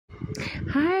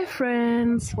Hi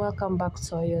friends, welcome back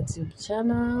to our YouTube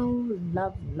channel.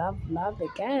 Love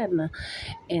again.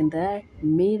 In the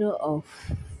middle of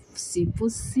Cebu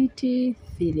City,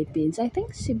 Philippines. I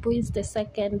think Cebu is the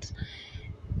second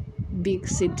big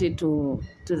city to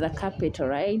the capital,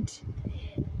 right?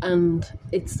 And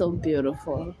it's so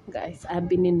beautiful, guys. I've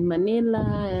been in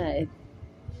Manila.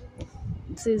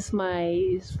 This is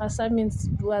my first time in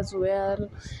Cebu as well.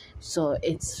 So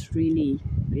it's really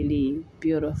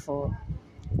beautiful.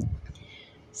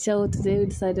 So today we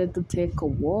decided to take a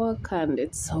walk and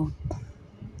it's so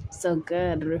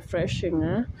good, refreshing,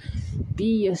 huh?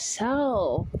 Be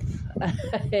yourself.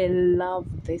 I love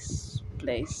this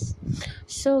place.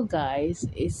 So guys,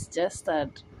 it's just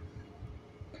that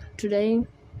today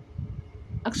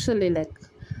actually like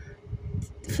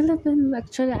Philippines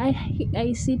actually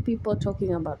I see people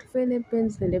talking about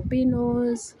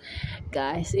Filipinos.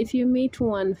 Guys, if you meet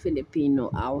one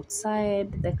Filipino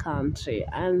outside the country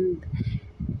and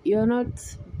you're not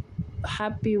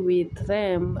happy with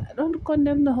them, don't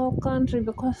condemn the whole country,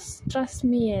 because trust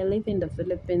me, I live in the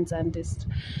Philippines and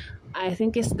I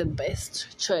think it's the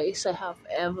best choice I have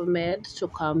ever made to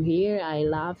come here. I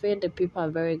love it. The people are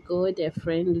very good, they're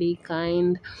friendly,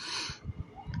 kind.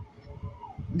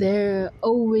 They're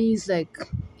always like,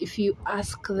 if you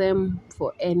ask them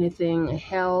for anything,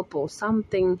 help or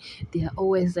something, they are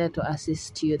always there to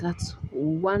assist you. That's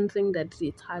one thing that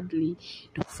it's hardly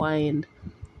to find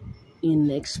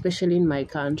especially in my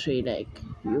country. Like,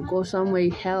 you go somewhere,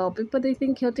 help people, they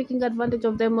think you're taking advantage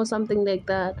of them or something like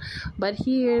that. But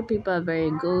here people are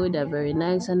very good, they're very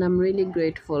nice, and I'm really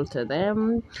grateful to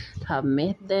them to have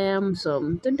met them.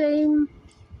 So today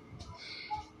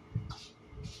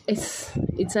it's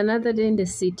another day in the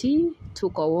city.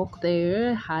 Took a walk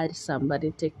there, had somebody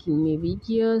taking me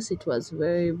videos. It was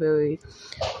very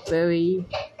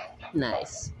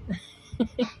nice.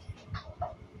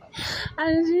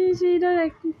 And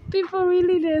like, people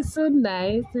really, they're so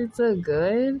nice. It's so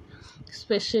good,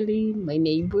 especially my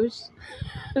neighbors.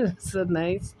 So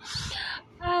nice.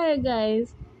 Hi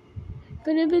guys,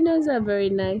 Filipinos are very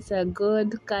nice, are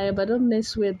good, kind, but don't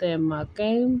mess with them,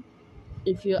 okay?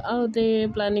 If you're out there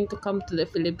planning to come to the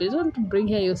Philippines, don't bring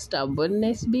here your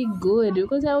stubbornness. Be good,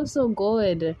 because they're also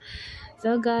good.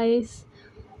 So guys,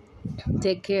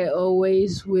 take care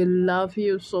always. We love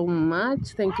you so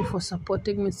much. Thank you for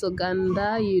supporting Miss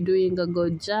Uganda. You're doing a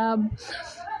good job.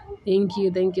 Thank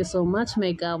you so much.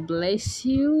 May God bless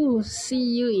you. See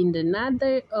you in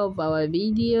another of our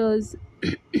videos.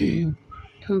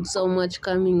 So much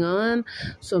coming on.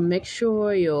 So make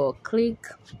sure you click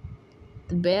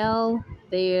the bell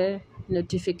there,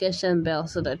 notification bell,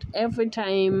 so that every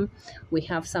time we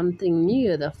have something new,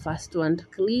 you're the first one to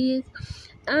click.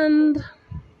 And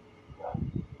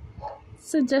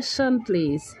suggestion,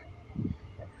 please.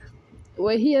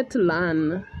 We're here to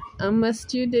learn. I'm a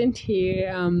student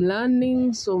here. I'm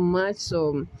learning so much.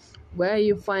 So where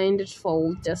you find it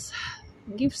fault, just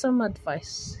give some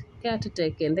advice. Care to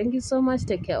take in. Thank you so much.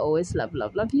 Take care. Always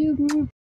love you.